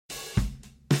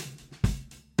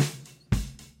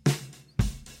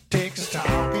Texas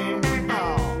talking.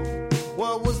 Oh,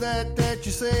 what was that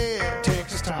you said?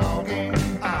 Texas talking.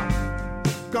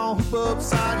 Gonna hoop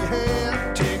upside your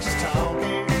head. Texas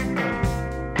talking.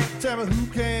 Tell me who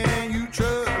can you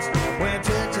trust when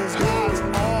Texas guys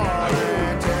are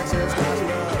and Texas guys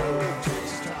love.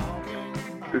 Texas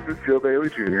talking. This is Joe Bailey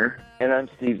Jr. And I'm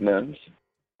Steve Mims.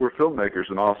 We're filmmakers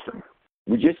in Austin.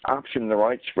 We just optioned the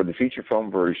rights for the feature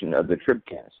film version of the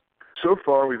Tribcast. So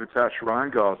far, we've attached Ryan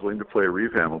Gosling to play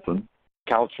Reeve Hamilton,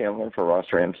 Kyle Chandler for Ross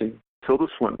Ramsey, Tilda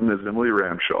Swinton as Emily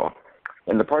Ramshaw,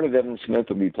 and the part of Evan Smith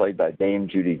will be played by Dame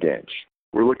Judi Dench.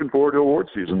 We're looking forward to award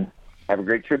season. Have a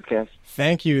great Tribcast.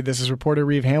 Thank you. This is reporter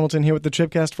Reeve Hamilton here with the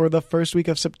Tribcast for the first week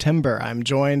of September. I'm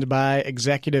joined by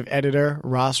executive editor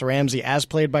Ross Ramsey, as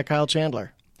played by Kyle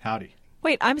Chandler. Howdy.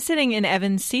 Wait, I'm sitting in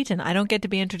Evan's seat and I don't get to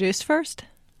be introduced first?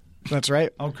 That's right.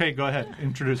 Okay, go ahead.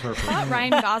 Introduce her first. I thought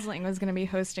Ryan Gosling was going to be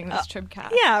hosting this Tribcast.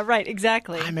 Yeah, right,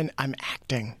 exactly. I'm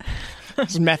acting.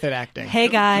 This is method acting. Hey,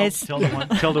 guys.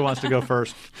 Tilda wants to go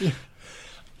first.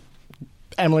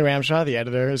 Emily Ramshaw, the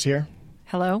editor, is here.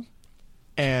 Hello.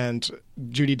 And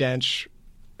Judi Dench,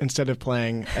 instead of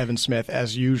playing Evan Smith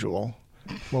as usual,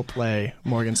 will play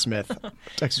Morgan Smith,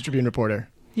 Texas Tribune reporter.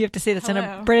 You have to say this in a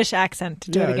Hello. British accent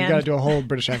to do it again. You got to do a whole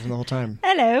British accent the whole time.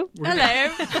 Hello.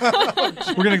 Hello.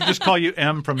 We're going to just call you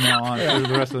M from now on through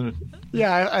the rest of the...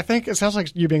 Yeah, I think it sounds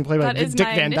like you being played by That is Dick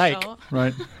my Van Dyke. initial.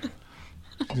 Right.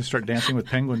 Just start dancing with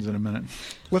penguins in a minute.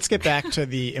 Let's get back to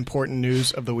the important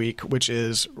news of the week, which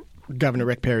is Governor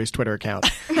Rick Perry's Twitter account,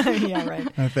 Yeah, right.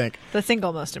 I think. The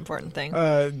single most important thing.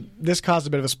 This caused a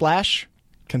bit of a splash.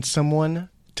 Can someone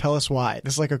tell us why?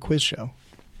 This is like a quiz show.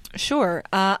 Sure.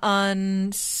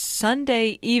 On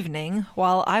Sunday evening,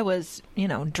 while I was,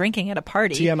 drinking at a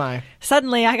party, TMI.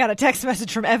 suddenly I got a text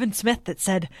message from Evan Smith that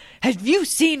said, "Have you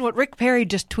seen what Rick Perry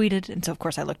just tweeted?" And so, of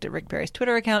course, I looked at Rick Perry's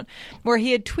Twitter account, where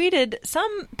he had tweeted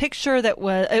some picture that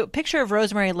was a picture of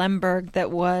Rosemary Lemberg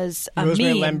that was a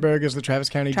Rosemary meme. Lemberg is the Travis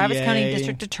County Travis DA. County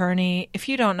District Attorney. If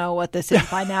you don't know what this is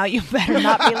by now, you better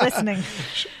not be listening.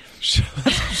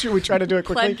 Should we try to do it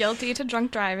quickly? Pled guilty to drunk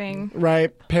driving.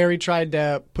 Right. Perry tried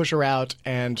to push her out,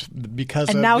 and because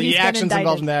And of now the he's been actions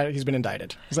involved in indicted. that, he's been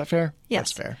indicted. Is that fair? Yes.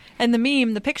 That's fair. And the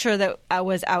meme, the picture that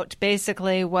was out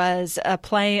basically was a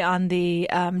play on the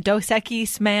Dos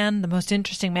Equis man, the most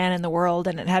interesting man in the world.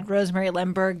 And it had Rosemary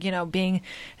Lemberg,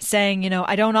 saying,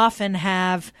 I don't often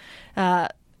have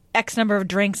X number of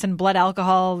drinks and blood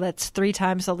alcohol. That's 3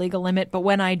 times the legal limit. But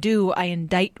when I do, I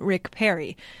indict Rick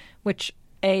Perry, which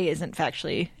A, isn't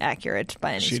factually accurate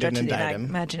by any She stretch didn't of the indict him.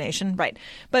 imagination. Right.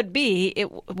 But B,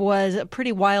 it was a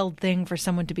pretty wild thing for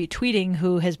someone to be tweeting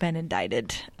who has been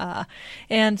indicted.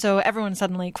 And so everyone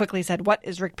suddenly quickly said, what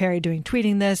is Rick Perry doing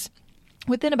tweeting this?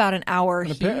 Within about an hour,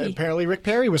 Apparently Rick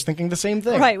Perry was thinking the same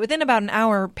thing. Right. Within about an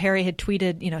hour, Perry had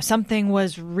tweeted, something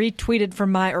was retweeted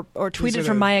from my or tweeted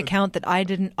from my account that I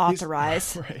didn't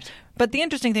authorize. Right. But the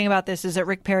interesting thing about this is that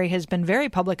Rick Perry has been very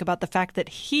public about the fact that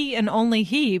he and only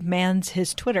he mans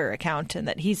his Twitter account and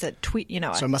that he's a tweet,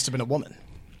 So it must have been a woman.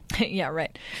 yeah,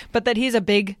 right. But that he's a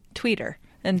big tweeter.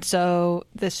 And so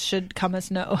this should come as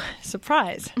no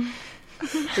surprise.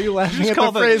 Are you laughing at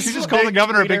the phrase? She just called the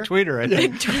governor a big tweeter. I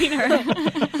think. Big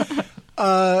tweeter.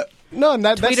 No, and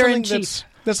that's Tweeter in something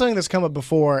that's something that's come up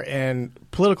before in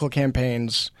political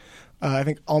campaigns. I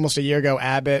think almost a year ago,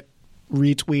 Abbott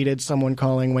retweeted someone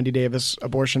calling Wendy Davis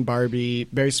abortion Barbie.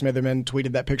 Barry Smitherman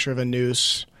tweeted that picture of a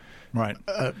noose. Right.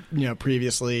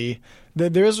 Previously,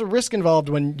 there is a risk involved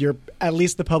when at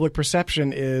least the public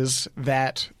perception is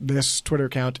that this Twitter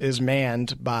account is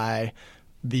manned by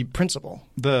the principal.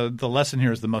 The lesson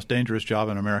here is the most dangerous job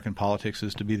in American politics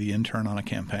is to be the intern on a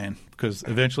campaign, because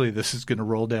eventually this is going to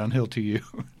roll downhill to you.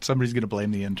 Somebody's going to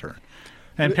blame the intern.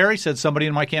 And Perry said somebody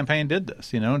in my campaign did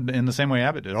this, in the same way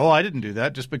Abbott did. Oh, I didn't do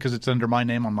that just because it's under my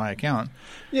name on my account.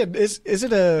 Yeah, is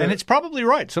it a? And it's probably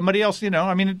right. Somebody else, That's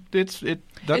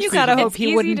You gotta hope he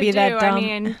It's wouldn't easy be to that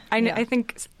do. dumb. I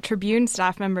think Tribune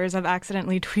staff members have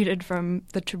accidentally tweeted from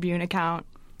the Tribune account.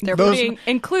 They're Those-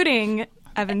 including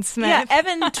Evan Smith. Yeah,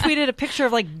 Evan tweeted a picture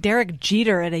of Derek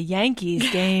Jeter at a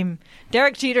Yankees game.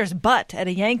 Derek Jeter's butt at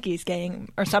a Yankees game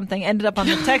or something ended up on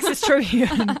the Texas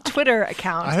Tribune Twitter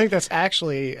account. I think that's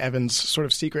actually Evan's sort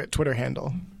of secret Twitter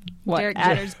handle. What? Derek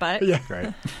Jeter's butt. Yeah.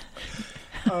 right.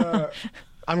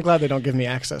 I'm glad they don't give me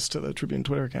access to the Tribune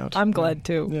Twitter account. I'm glad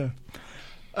too.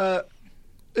 Yeah.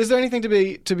 Is there anything to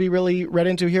be really read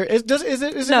into here? Is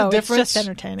it No, a difference? it's just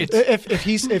entertaining.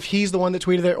 If he's the one that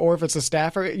tweeted it, or if it's a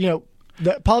staffer,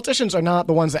 The politicians are not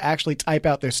the ones that actually type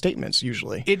out their statements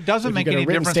usually. It doesn't If you make get a any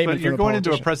written difference, statement but you're from going into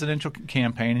a politician. presidential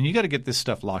campaign, and you got to get this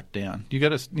stuff locked down. You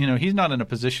got to, he's not in a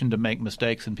position to make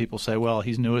mistakes, and people say, well,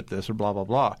 he's new at this or blah blah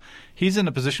blah. He's in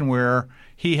a position where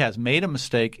he has made a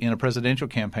mistake in a presidential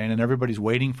campaign, and everybody's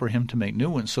waiting for him to make new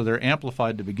ones, so they're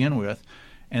amplified to begin with.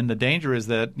 And the danger is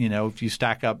that, if you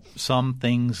stack up some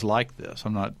things like this,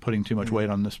 I'm not putting too much weight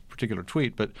on this particular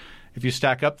tweet, but if you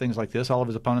stack up things like this, all of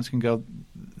his opponents can go,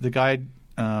 the guy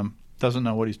doesn't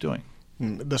know what he's doing.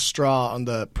 The straw on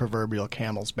the proverbial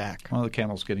camel's back. Well, the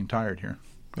camel's getting tired here.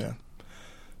 Yeah.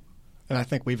 And I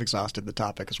think we've exhausted the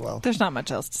topic as well. There's not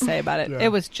much else to say about it. Yeah.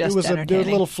 It was just there was entertaining.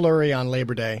 a little flurry on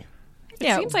Labor Day.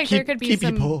 It seems like there could be keep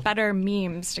some people- better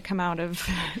memes to come out of.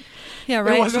 Yeah,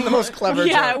 right. It wasn't the most clever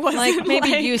Yeah, joke. it wasn't Like maybe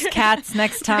like- use cats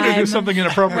next You time. do something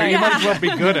inappropriate, you might as well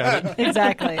be good at it.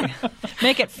 Exactly.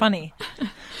 Make it funny.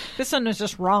 This one was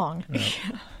just wrong.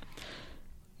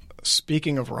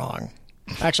 Speaking of wrong.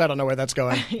 Actually, I don't know where that's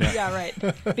going. Yeah,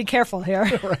 right. Be careful here.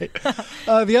 Right.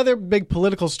 The other big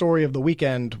political story of the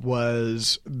weekend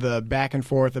was the back and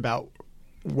forth about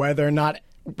whether or not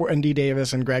Wendy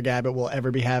Davis and Greg Abbott will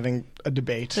ever be having a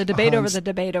debate. The debate on over the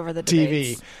debate over the TV.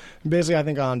 debates. Basically, I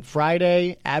think on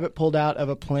Friday, Abbott pulled out of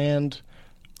a planned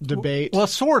debate. Well,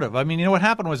 sort of. I mean, what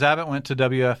happened was Abbott went to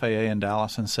WFAA in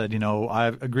Dallas and said,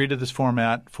 I've agreed to this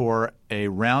format for a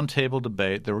roundtable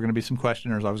debate. There were going to be some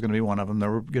questioners. I was going to be one of them. There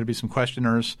were going to be some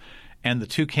questioners and the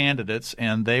two candidates,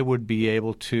 and they would be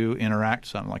able to interact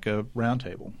something like a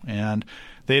roundtable. And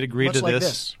they had agreed Much to like this.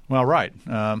 this. Well, right.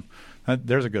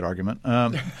 There's a good argument.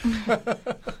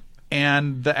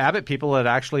 And the Abbott people had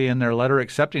actually, in their letter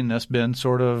accepting this, been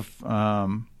sort of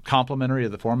complimentary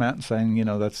of the format and saying,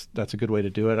 that's a good way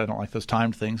to do it. I don't like those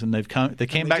timed things. And they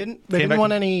came back. They didn't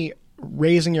want any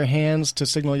raising your hands to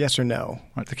signal yes or no.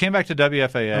 Right, they came back to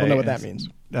WFAA. I don't know what that means.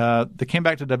 They came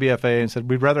back to WFAA and said,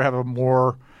 we'd rather have a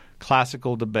more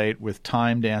classical debate with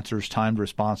timed answers, timed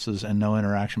responses, and no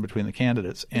interaction between the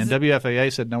candidates. And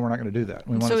WFAA said, no, we're not going to do that.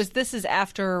 So this is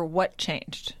after what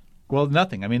changed? Well,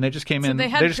 nothing. I mean, they just came in. They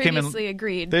had previously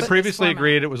agreed. They but previously this format-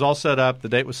 agreed. It was all set up. The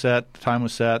date was set. The time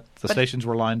was set. The stations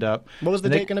were lined up. What was the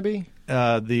date going to be?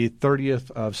 The 30th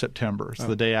of September. It's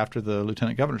the day after the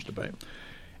lieutenant governor's debate.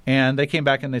 And they came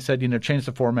back and they said, change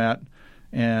the format.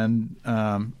 And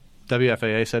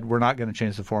WFAA said, we're not going to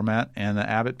change the format. And the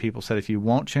Abbott people said, if you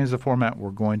won't change the format,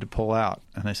 we're going to pull out.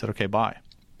 And they said, okay, bye.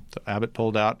 So Abbott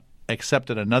pulled out,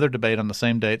 accepted another debate on the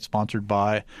same date, sponsored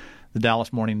by the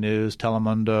Dallas Morning News,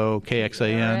 Telemundo,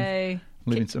 KXAN. I'm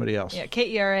leaving somebody else. Yeah,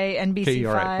 KERA,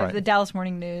 NBC5, right. the Dallas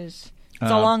Morning News. It's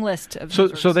a long list of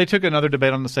So they took another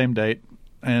debate on the same date,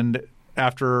 and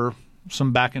after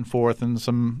some back and forth and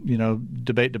some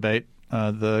debate,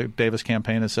 the Davis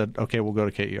campaign has said, okay, we'll go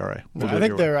to KERA.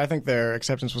 I think their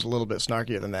acceptance was a little bit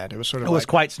snarkier than that. It was sort of It was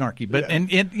quite snarky, but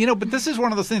but this is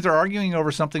one of those things they're arguing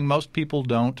over something most people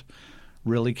don't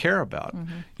really care about.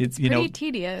 It's pretty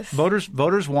tedious.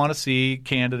 Voters want to see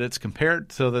candidates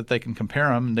compared so that they can compare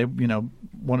them. They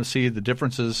want to see the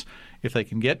differences if they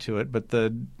can get to it. But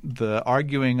the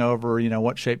arguing over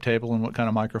what shape table and what kind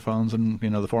of microphones and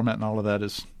the format and all of that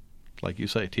is, like you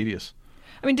say, tedious.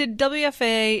 I mean, did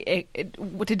WFAA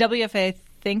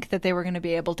think that they were going to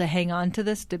be able to hang on to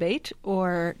this debate,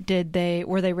 or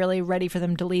were they really ready for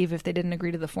them to leave if they didn't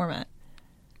agree to the format?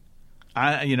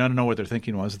 I don't know what their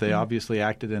thinking was. They obviously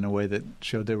acted in a way that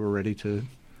showed they were ready to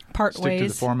Part stick ways to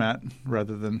the format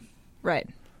rather than right.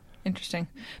 Interesting.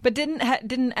 But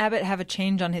didn't Abbott have a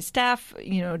change on his staff?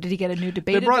 Did he get a new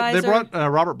debate advisor? They brought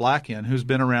Robert Black in, who's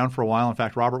been around for a while. In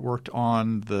fact, Robert worked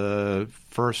on the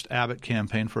first Abbott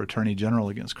campaign for Attorney General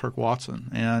against Kirk Watson,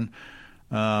 and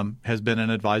has been an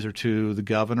advisor to the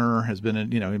governor. Has been,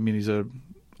 he's a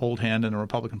old hand in the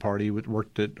Republican Party.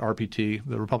 Worked at RPT,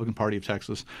 the Republican Party of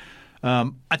Texas.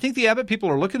 I think the Abbott people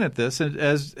are looking at this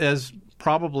as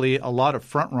probably a lot of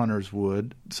front runners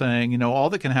would, saying, all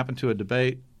that can happen to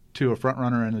a front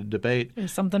runner in a debate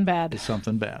is something bad.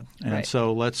 And right.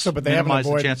 so let's but they minimize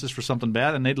the chances for something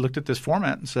bad. And they looked at this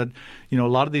format and said, a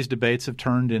lot of these debates have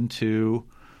turned into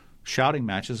shouting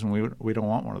matches, and we don't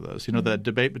want one of those. The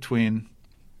debate between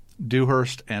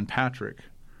Dewhurst and Patrick,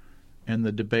 and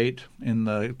the debate in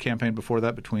the campaign before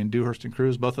that between Dewhurst and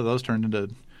Cruz, both of those turned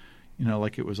into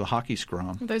like it was a hockey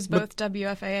scrum. Those both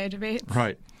WFAA debates.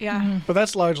 Right. Yeah. Mm-hmm. But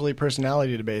that's largely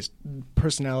personality based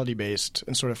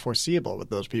and sort of foreseeable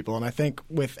with those people. And I think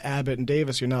with Abbott and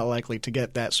Davis, you're not likely to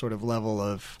get that sort of level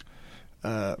of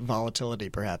volatility,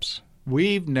 perhaps.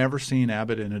 We've never seen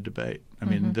Abbott in a debate. I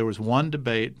mean, there was one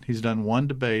debate. He's done one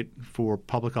debate for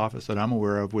public office that I'm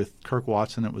aware of with Kirk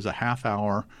Watson. It was a half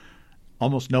hour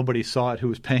almost nobody saw it who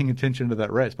was paying attention to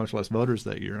that race, much less voters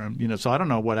that year. So I don't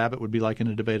know what Abbott would be like in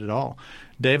a debate at all.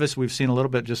 Davis, we've seen a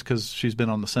little bit just because she's been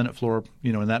on the Senate floor,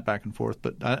 in that back and forth.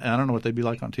 But I don't know what they'd be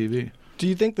like on TV. Do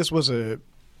you think this was an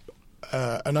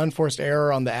unforced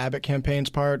error on the Abbott campaign's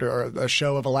part, or a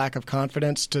show of a lack of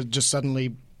confidence to just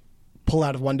suddenly pull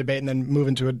out of one debate and then move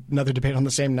into another debate on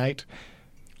the same night?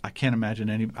 I can't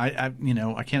imagine I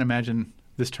can't imagine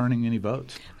this turning any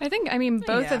votes. I think,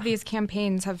 both of these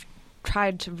campaigns have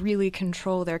tried to really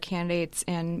control their candidates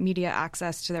and media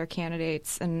access to their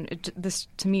candidates, and this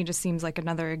to me just seems like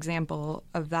another example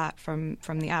of that from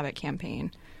the Abbott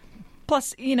campaign.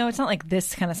 Plus, it's not like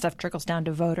this kind of stuff trickles down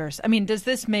to voters. Does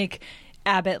this make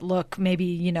Abbott look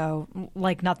maybe,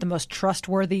 like not the most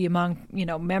trustworthy among,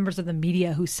 members of the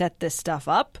media who set this stuff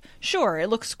up? Sure, it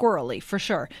looks squirrely for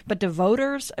sure. But to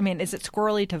voters, is it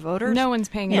squirrely to voters? No one's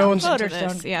paying attention to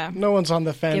this. No one's on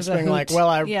the fence being like, well,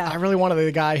 I really wanted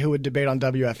the guy who would debate on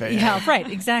WFA. Yeah, right,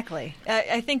 exactly.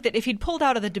 I think that if he'd pulled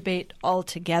out of the debate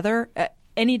altogether,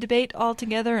 any debate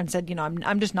altogether, and said,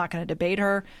 I'm just not going to debate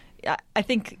her, I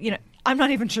think, I'm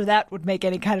not even sure that would make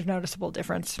any kind of noticeable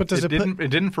difference. But it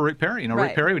didn't for Rick Perry. Right.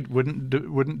 Rick Perry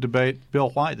wouldn't debate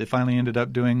Bill White. They finally ended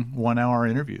up doing 1-hour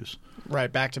interviews.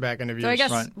 Right, back-to-back interviews. So I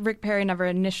guess right. Rick Perry never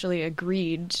initially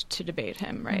agreed to debate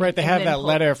him, right? Right, they have that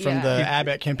letter from the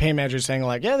Abbott campaign manager saying,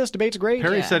 like, yeah, this debate's great.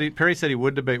 Perry said he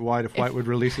would debate White if White would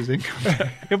release his income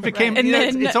tax. It became, and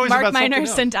then it's always Mark about Miner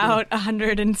else. sent out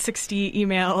 160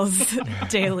 emails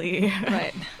daily.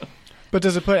 Right. But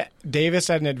does it put Davis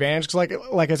at an advantage? Because,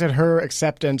 like I said, her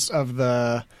acceptance of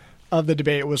the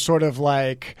debate was sort of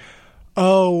like,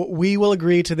 oh, we will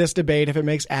agree to this debate if it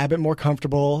makes Abbott more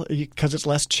comfortable because it's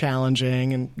less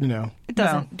challenging, and it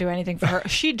doesn't do anything for her.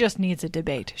 She just needs a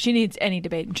debate. She needs any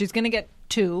debate, and she's going to get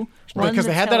two. Because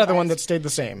they had that other one that stayed the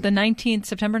same.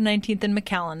 September 19th in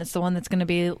McAllen. It's the one that's going to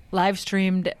be live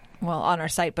streamed. Well, on our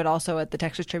site, but also at the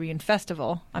Texas Tribune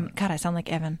Festival. God, I sound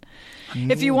like Evan.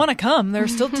 If you want to come, there are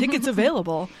still tickets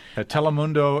available.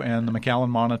 Telemundo and the McAllen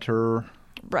Monitor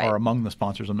Right. are among the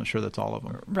sponsors. I'm not sure that's all of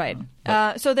them.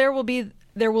 Right. So there will be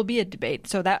a debate.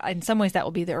 So that in some ways that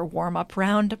will be their warm-up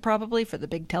round probably for the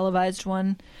big televised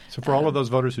one. So for all of those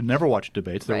voters who never watch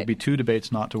debates, there Right. will be two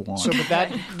debates, not to one. So,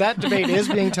 but that debate is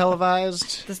being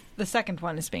televised. The second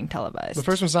one is being televised. The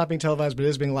first one's not being televised, but it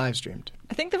is being live streamed.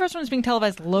 I think the first one is being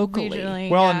televised locally. Regionally,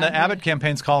 Well, and the Abbott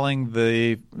campaign's calling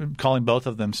both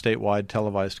of them statewide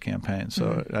televised campaigns.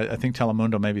 So I think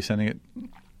Telemundo may be sending it,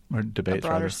 or debates A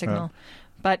broader rather. signal.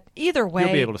 But either way,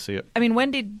 You'll be able to see it.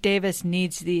 Wendy Davis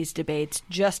needs these debates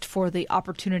just for the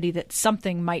opportunity that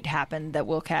something might happen that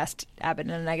will cast Abbott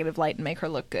in a negative light and make her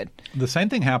look good. The same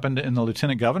thing happened in the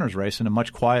lieutenant governor's race in a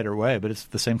much quieter way, but it's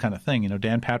the same kind of thing.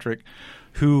 Dan Patrick,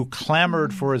 who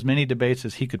clamored for as many debates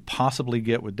as he could possibly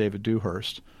get with David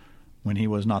Dewhurst when he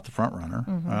was not the front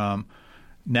runner.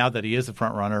 Now that he is the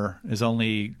front runner, is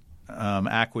only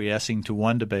acquiescing to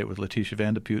one debate with Letitia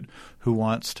Van de Putte, who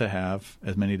wants to have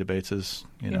as many debates as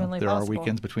Humanly there possible. are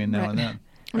weekends between now and then.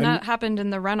 And that happened in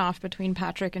the runoff between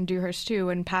Patrick and Dewhurst too,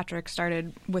 when Patrick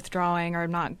started withdrawing or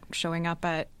not showing up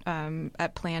at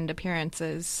planned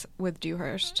appearances with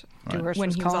Dewhurst. Dewhurst when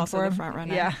was he was calling also for the him. front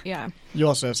runner. Yeah. You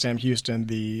also have Sam Houston,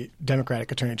 the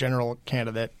Democratic Attorney General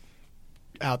candidate,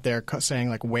 out there saying,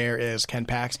 like, where is Ken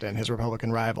Paxton, his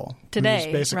Republican rival? Today,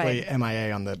 who's basically right.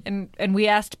 MIA on the... And we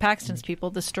asked Paxton's people,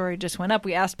 the story just went up,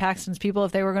 we asked Paxton's people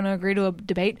if they were going to agree to a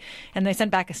debate, and they sent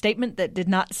back a statement that did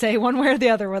not say one way or the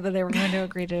other whether they were going to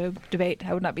agree to a debate.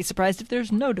 I would not be surprised if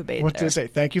there's no debate What there. did they say?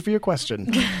 Thank you for your question.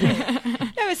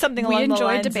 It was something We along the enjoy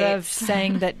lines debates. of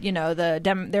saying that,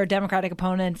 their Democratic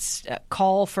opponent's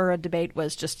call for a debate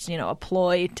was just, a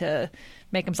ploy to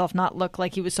make himself not look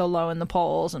like he was so low in the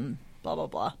polls and blah, blah,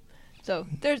 blah. So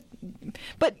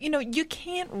but you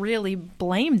can't really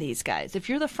blame these guys. If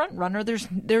you're the front runner,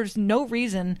 there's no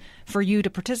reason for you to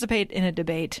participate in a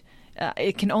debate.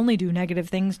 It can only do negative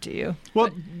things to you.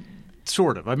 Well,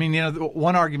 sort of.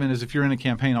 One argument is if you're in a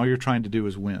campaign, all you're trying to do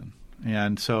is win.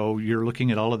 And so you're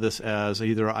looking at all of this as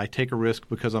either I take a risk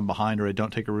because I'm behind or I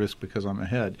don't take a risk because I'm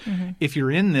ahead. Mm-hmm. If you're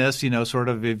in this,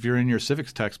 if you're in your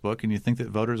civics textbook and you think that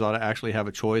voters ought to actually have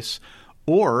a choice,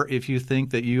 or if you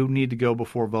think that you need to go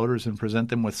before voters and present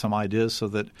them with some ideas so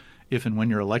that if and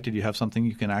when you're elected you have something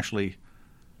you can actually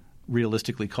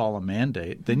realistically call a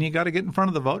mandate, then you got to get in front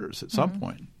of the voters at some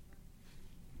point.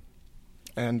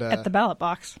 And at the ballot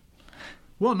box.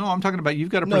 Well, no, I'm talking about you've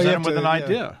got to present him with an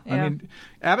idea. Yeah.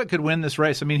 Abbott could win this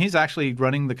race. He's actually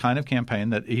running the kind of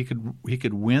campaign that he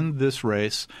could win this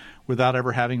race without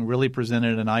ever having really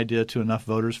presented an idea to enough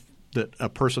voters that a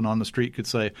person on the street could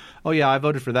say, oh, yeah, I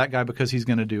voted for that guy because he's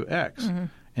going to do X. Mm-hmm.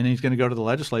 And he's going to go to the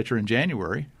legislature in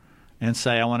January and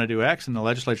say, I want to do X, and the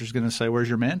legislature is going to say, where's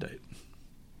your mandate?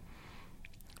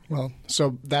 Well,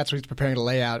 so that's what he's preparing to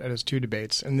lay out at his 2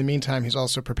 debates. In the meantime, he's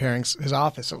also preparing, his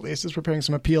office at least, is preparing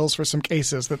some appeals for some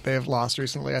cases that they have lost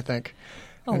recently, I think.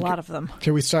 A lot of them.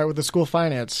 Can we start with the school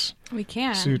finance We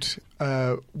can. suit?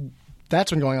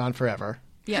 That's been going on forever.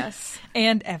 Yes.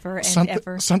 And ever and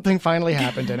ever. Something finally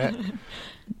happened in it.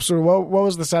 So what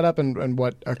was the setup and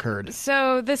what occurred?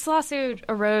 So this lawsuit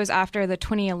arose after the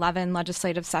 2011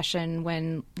 legislative session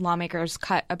when lawmakers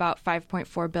cut about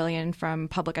 $5.4 billion from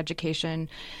public education.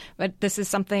 But this is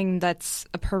something that's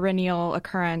a perennial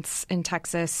occurrence in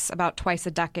Texas about twice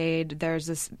a decade. There's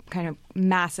this kind of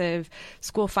massive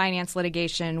school finance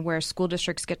litigation where school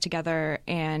districts get together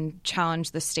and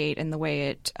challenge the state in the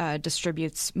way it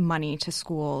distributes money to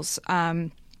schools.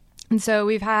 And so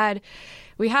we had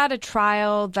a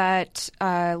trial that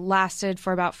lasted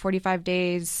for about 45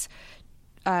 days,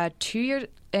 2 years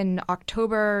in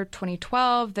October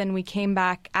 2012. Then we came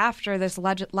back after this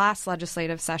last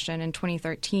legislative session in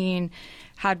 2013,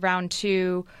 had round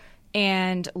 2.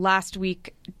 And last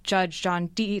week, Judge John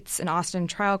Dietz, an Austin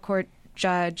trial court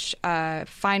judge,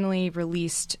 finally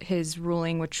released his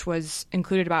ruling, which was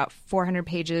included about 400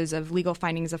 pages of legal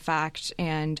findings of fact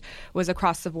and was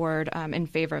across the board in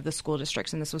favor of the school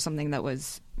districts. And this was something that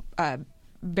was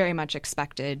very much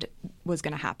expected was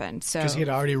going to happen. So, because he had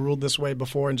already ruled this way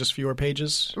before in just fewer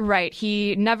pages? Right.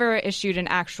 He never issued an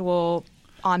actual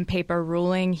on-paper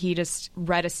ruling. He just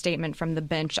read a statement from the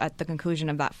bench at the conclusion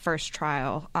of that first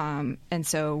trial. And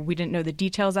so we didn't know the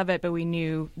details of it, but we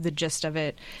knew the gist of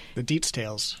it. The Dietz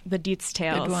tales. The Dietz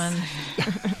tales. Good one.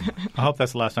 I hope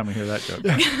that's the last time we hear that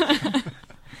joke.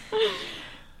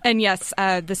 And yes,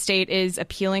 the state is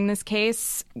appealing this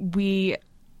case.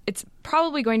 It's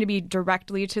probably going to be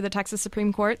directly to the Texas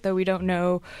Supreme Court, though we don't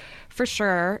know for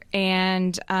sure.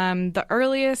 And the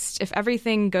earliest, if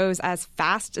everything goes as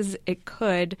fast as it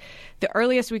could, the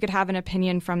earliest we could have an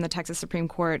opinion from the Texas Supreme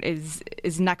Court is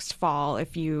next fall.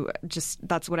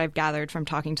 That's what I've gathered from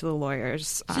talking to the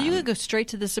lawyers. So you could go straight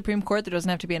to the Supreme Court. There doesn't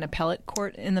have to be an appellate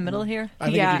court in the middle here? I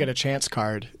think if you get a chance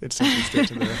card, it's simply straight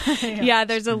to the Yeah,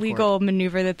 there's a legal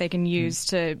maneuver that they can use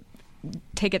to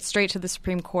take it straight to the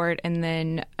Supreme Court, and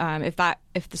then if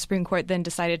the Supreme Court then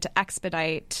decided to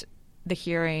expedite the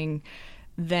hearing,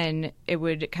 then it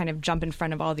would kind of jump in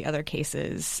front of all the other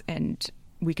cases, and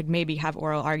we could maybe have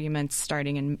oral arguments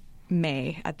starting in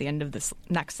May at the end of this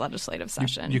next legislative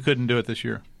session. You couldn't do it this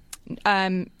year?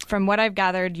 From what I've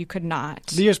gathered, you could not.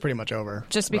 The year's pretty much over.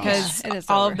 Just because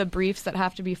all of the briefs that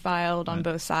have to be filed on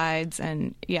both sides,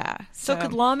 and So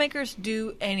could lawmakers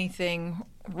do anything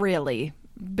really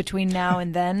between now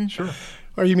and then? Sure.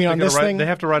 Or you mean on this thing? They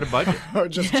have to write a budget. Or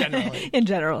just generally? In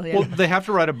general, yeah. Well, they have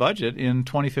to write a budget in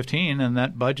 2015, and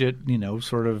that budget,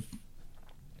 sort of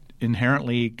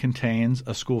inherently contains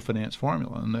a school finance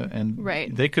formula, and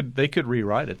right. they could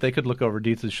rewrite it. They could look over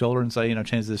Dietz's shoulder and say,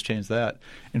 change this, change that.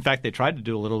 In fact, they tried to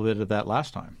do a little bit of that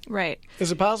last time. Right.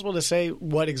 Is it possible to say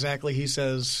what exactly he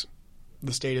says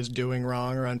the state is doing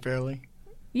wrong or unfairly?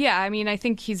 Yeah, I mean, I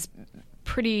think he's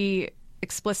pretty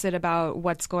explicit about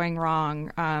what's going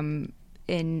wrong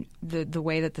in the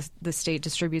way that the state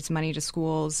distributes money to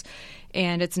schools.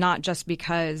 And it's not just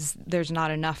because there's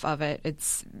not enough of it.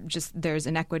 It's just there's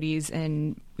inequities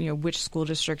in which school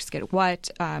districts get what.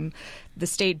 The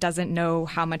state doesn't know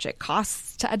how much it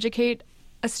costs to educate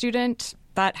a student.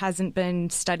 That hasn't been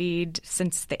studied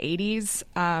since the 80s.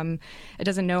 It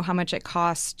doesn't know how much it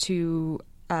costs to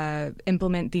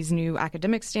implement these new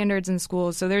academic standards in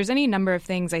schools. So there's any number of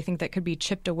things I think that could be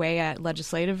chipped away at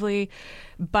legislatively.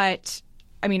 But,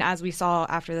 I mean, as we saw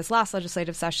after this last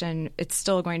legislative session, it's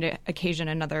still going to occasion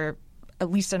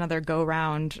at least another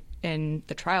go-round in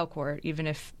the trial court, even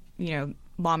if,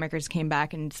 lawmakers came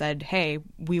back and said, hey,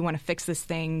 we want to fix this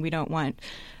thing. We don't want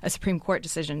a Supreme Court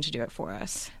decision to do it for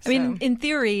us. I mean, in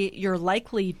theory, you're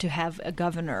likely to have a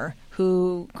governor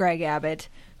Greg Abbott,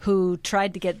 who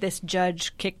tried to get this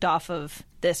judge kicked off of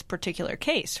this particular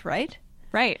case, right?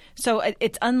 Right. So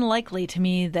it's unlikely to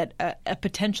me that a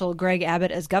potential Greg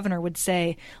Abbott as governor would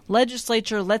say,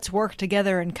 legislature, let's work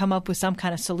together and come up with some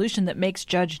kind of solution that makes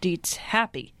Judge Dietz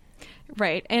happy.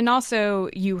 Right. And also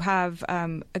you have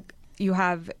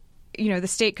the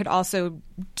state could also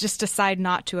just decide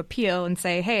not to appeal and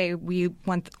say, hey, we're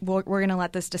going to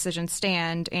let this decision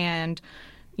stand, and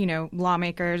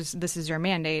lawmakers, this is your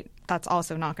mandate. That's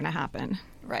also not going to happen.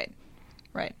 Right.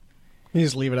 You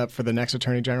just leave it up for the next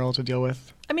attorney general to deal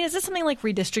with? I mean, is this something like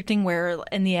redistricting where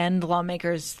in the end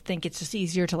lawmakers think it's just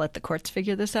easier to let the courts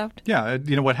figure this out? Yeah.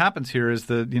 What happens here is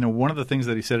that, one of the things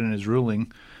that he said in his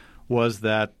ruling was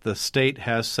that the state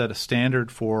has set a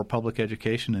standard for public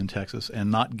education in Texas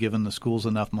and not given the schools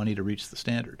enough money to reach the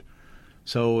standard.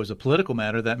 So as a political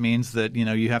matter, that means that,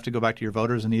 you have to go back to your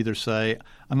voters and either say,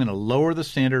 I'm going to lower the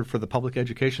standard for the public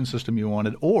education system you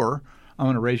wanted, or I'm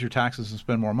going to raise your taxes and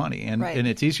spend more money. And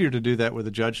it's easier to do that with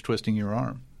a judge twisting your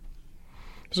arm.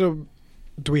 So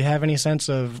do we have any sense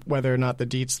of whether or not the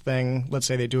Dietz thing, let's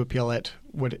say they do appeal it,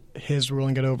 would his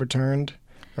ruling get overturned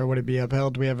or would it be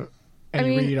upheld? Do we have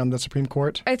any read on the Supreme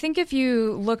Court? I think if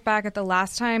you look back at the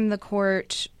last time the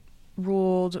court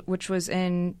ruled, which was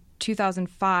in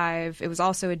 2005, it was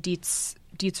also a Dietz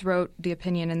wrote the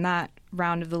opinion in that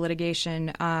round of the litigation,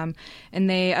 and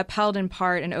they upheld in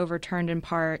part and overturned in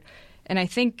part. And I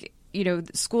think,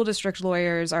 school district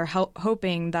lawyers are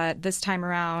hoping that this time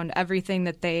around, everything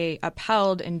that they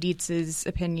upheld in Dietz's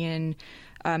opinion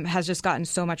has just gotten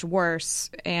so much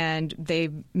worse, and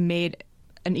they've made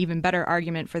an even better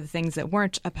argument for the things that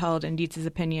weren't upheld in Dietz's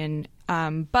opinion.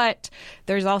 But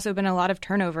there's also been a lot of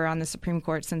turnover on the Supreme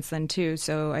Court since then, too.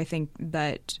 So I think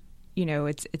that,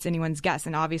 it's anyone's guess.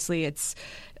 And obviously it's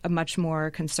a much more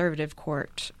conservative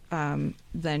court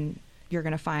than you're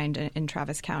going to find in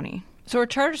Travis County. So are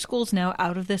charter schools now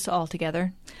out of this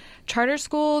altogether? Charter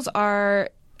schools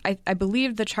are, I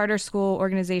believe, the charter school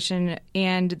organization,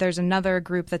 and there's another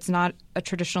group that's not a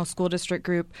traditional school district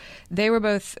group. They were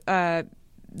both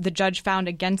the judge found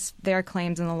against their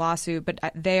claims in the lawsuit, but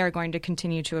they are going to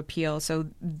continue to appeal. So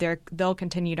they'll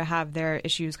continue to have their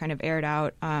issues kind of aired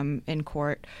out in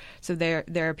court. So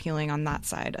they're appealing on that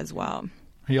side as well.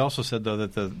 He also said, though,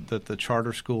 that the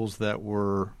charter schools that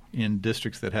were in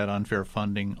districts that had unfair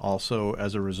funding also,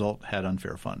 as a result, had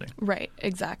unfair funding. Right,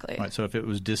 exactly. Right. So if it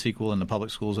was disequal in the public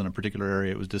schools in a particular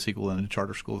area, it was disequal in the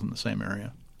charter schools in the same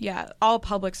area. Yeah, all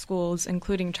public schools,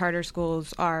 including charter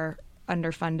schools, are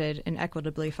underfunded and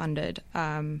equitably funded.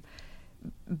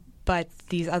 But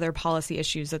these other policy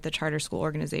issues that the charter school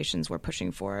organizations were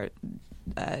pushing for,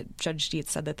 Judge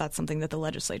Dietz said that that's something that the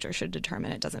legislature should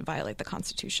determine. It doesn't violate the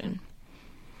Constitution.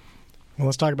 Well,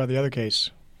 let's talk about the other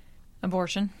case.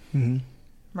 Abortion. Mm-hmm.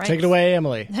 Right. Take it away,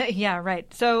 Emily. Yeah,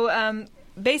 right. So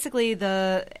basically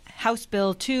the House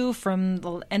Bill 2 from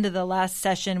the end of the last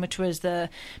session, which was the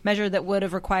measure that would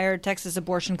have required Texas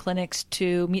abortion clinics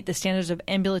to meet the standards of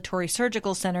ambulatory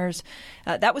surgical centers,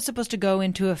 that was supposed to go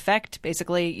into effect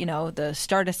basically, the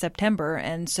start of September.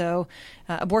 And so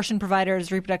abortion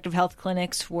providers, reproductive health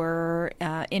clinics were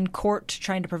in court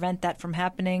trying to prevent that from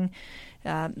happening.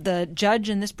 The judge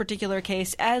in this particular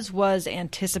case, as was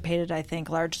anticipated, I think,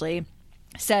 largely,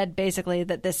 said basically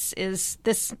that this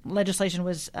legislation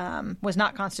was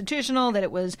not constitutional, that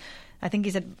it was, I think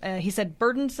he said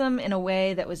burdensome in a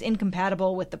way that was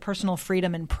incompatible with the personal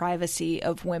freedom and privacy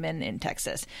of women in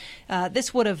Texas.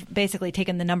 This would have basically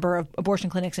taken the number of abortion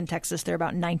clinics in Texas, there are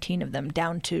about 19 of them,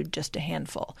 down to just a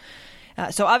handful.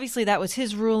 So obviously that was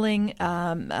his ruling.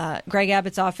 Greg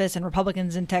Abbott's office and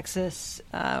Republicans in Texas,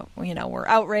 were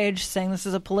outraged, saying this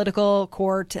is a political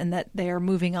court and that they are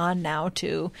moving on now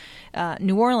to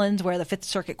New Orleans, where the Fifth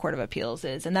Circuit Court of Appeals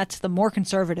is, and that's the more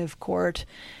conservative court.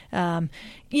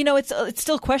 It's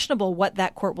still questionable what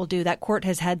that court will do. That court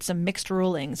has had some mixed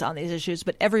rulings on these issues,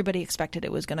 but everybody expected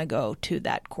it was going to go to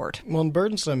that court. Well, and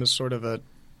burdensome is sort of a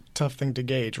tough thing to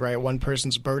gauge, right? One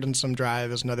person's burdensome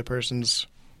drive is another person's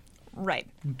right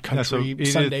country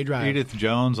Sunday drive. Edith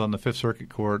Jones on the Fifth Circuit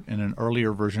Court in an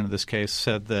earlier version of this case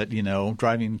said that,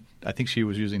 driving, I think she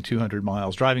was using 200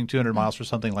 miles, driving 200 miles for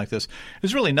something like this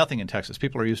is really nothing in Texas.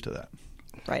 People are used to that.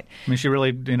 Right. I mean, she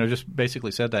really, just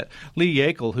basically said that. Lee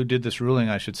Yackel, who did this ruling,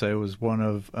 I should say, was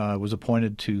was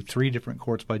appointed to 3 different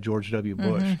courts by George W.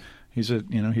 Bush.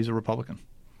 Mm-hmm. He's a Republican.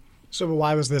 So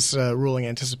why was this ruling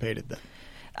anticipated then?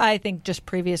 I think just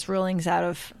previous rulings out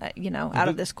of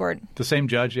this court. The same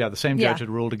judge, judge had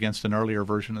ruled against an earlier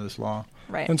version of this law.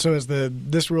 Right. And so is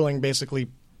this ruling basically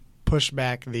push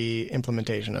back the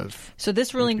implementation of So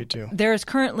this ruling, HB2? There is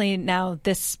currently now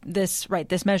this measure,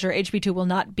 HB2, will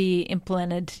not be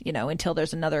implemented, until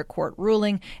there's another court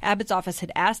ruling. Abbott's office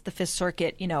had asked the Fifth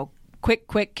Circuit,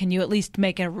 quick, can you at least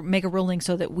make a ruling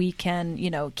so that we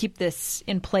can, keep this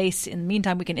in place? In the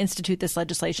meantime, we can institute this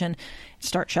legislation,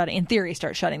 start shutting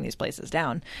these places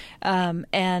down.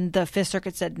 And the Fifth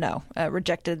Circuit said no,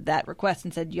 rejected that request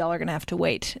and said, y'all are going to have to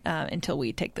wait until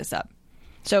we take this up.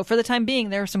 So for the time being,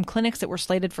 there are some clinics that were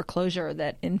slated for closure,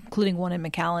 that including one in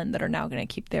McAllen, that are now going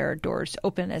to keep their doors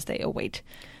open as they await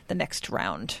the next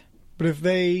round. But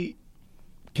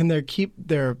can they keep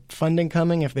their funding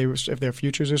coming if their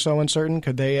futures are so uncertain?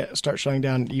 Could they start shutting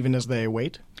down even as they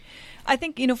wait? I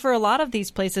think, for a lot of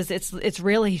these places, it's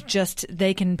really just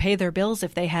they can pay their bills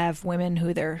if they have women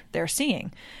who they're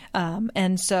seeing,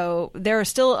 and so there are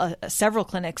still several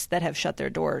clinics that have shut their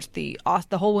doors. The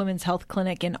Whole Women's Health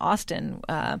Clinic in Austin,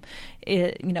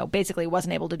 basically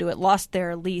wasn't able to do it, lost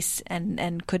their lease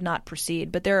and could not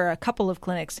proceed. But there are a couple of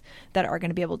clinics that are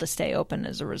going to be able to stay open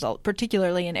as a result,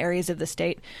 particularly in areas of the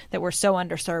state that were so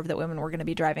underserved that women were going to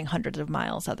be driving hundreds of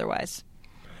miles otherwise.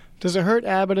 Does it hurt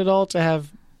Abbott at all to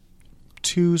have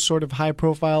two sort of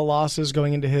high-profile losses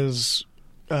going into his,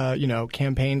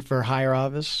 campaign for higher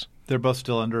office? They're both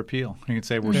still under appeal. You can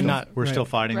say we're still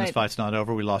fighting. Right. This fight's not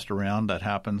over. We lost a round. That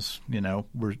happens.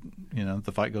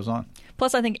 The fight goes on.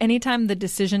 Plus, I think anytime the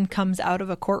decision comes out of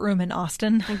a courtroom in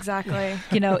Austin, exactly,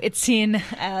 it's seen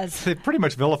as they pretty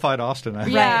much vilified Austin. I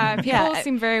think. Yeah, people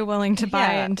seem very willing to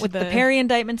buy into with the Perry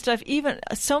indictment stuff. Even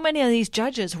so many of these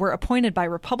judges were appointed by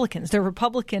Republicans. They're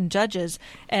Republican judges,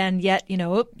 and yet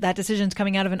that decision's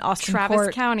coming out of an Austin Travis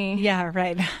court. County. Yeah,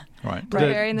 right. Right.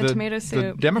 Burying the tomato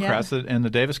soup. The Democrats and the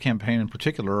Davis campaign in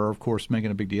particular are, of course, making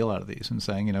a big deal out of these and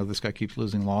saying, this guy keeps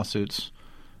losing lawsuits,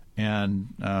 and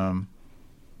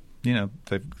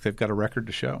they've got a record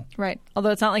to show. Right. Although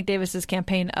it's not like Davis's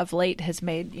campaign of late has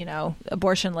made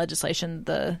abortion legislation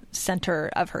the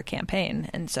center of her campaign,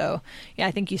 and so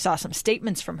I think you saw some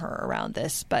statements from her around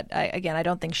this. But I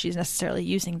don't think she's necessarily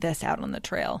using this out on the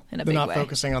trail in a big way. They're not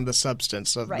focusing on the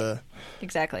substance of the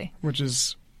exactly, which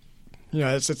is.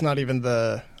 It's not even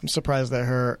I'm surprised that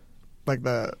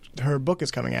her book is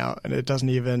coming out, and it doesn't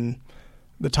even,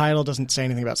 the title doesn't say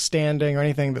anything about standing or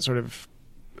anything that sort of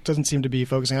doesn't seem to be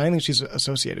focusing on anything she's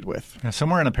associated with. Yeah,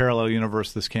 somewhere in a parallel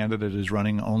universe, this candidate is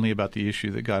running only about the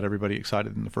issue that got everybody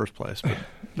excited in the first place,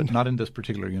 but not in this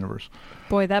particular universe.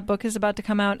 Boy, that book is about to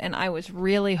come out, and I was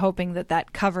really hoping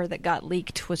that cover that got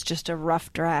leaked was just a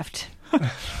rough draft.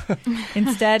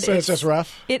 Instead, so it's just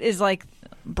rough? It is like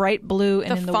bright blue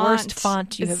and in the worst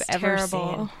font you have ever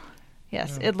terrible. seen.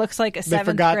 Yes, it looks like a They 7th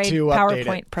forgot grade to update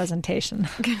PowerPoint it. presentation.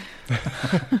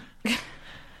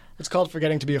 It's called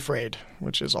Forgetting to be Afraid,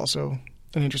 which is also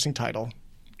an interesting title.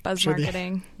 Buzz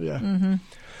marketing. Yeah.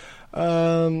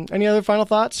 Mm-hmm. Any other final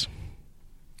thoughts?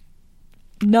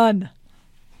 None.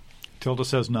 Tilda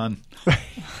says none.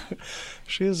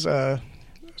 She's an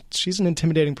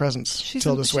intimidating presence,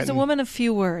 Tilda Swinton. She's a woman of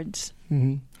few words,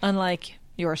 Mm-hmm. unlike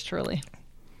yours truly.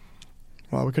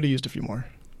 Well, we could have used a few more.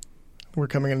 We're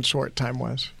coming in short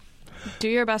time-wise. Do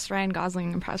your best Ryan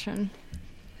Gosling impression.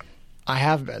 I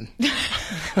have been.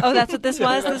 Oh, that's what this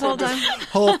was this whole time?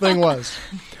 Whole thing was.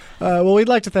 Well, we'd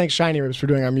like to thank Shiny Ribs for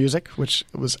doing our music, which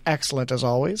was excellent as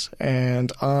always.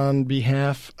 And on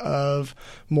behalf of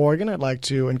Morgan, I'd like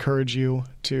to encourage you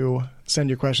to send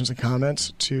your questions and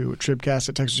comments to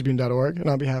tribcast@texastribune.org. And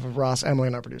on behalf of Ross, Emily,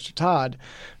 and our producer Todd,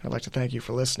 I'd like to thank you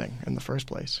for listening in the first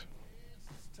place.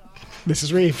 This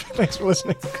is Reeve. Thanks for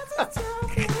listening.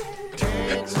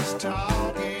 Texas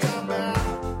talking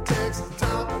about Texas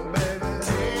talking, baby.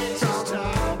 Texas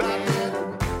talking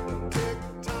about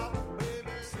TikTok, baby.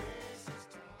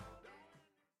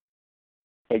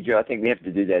 Hey, Joe, I think we have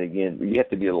to do that again. You have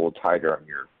to be a little tighter on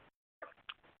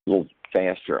a little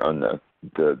faster on the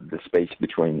space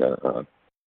between the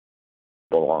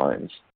lines.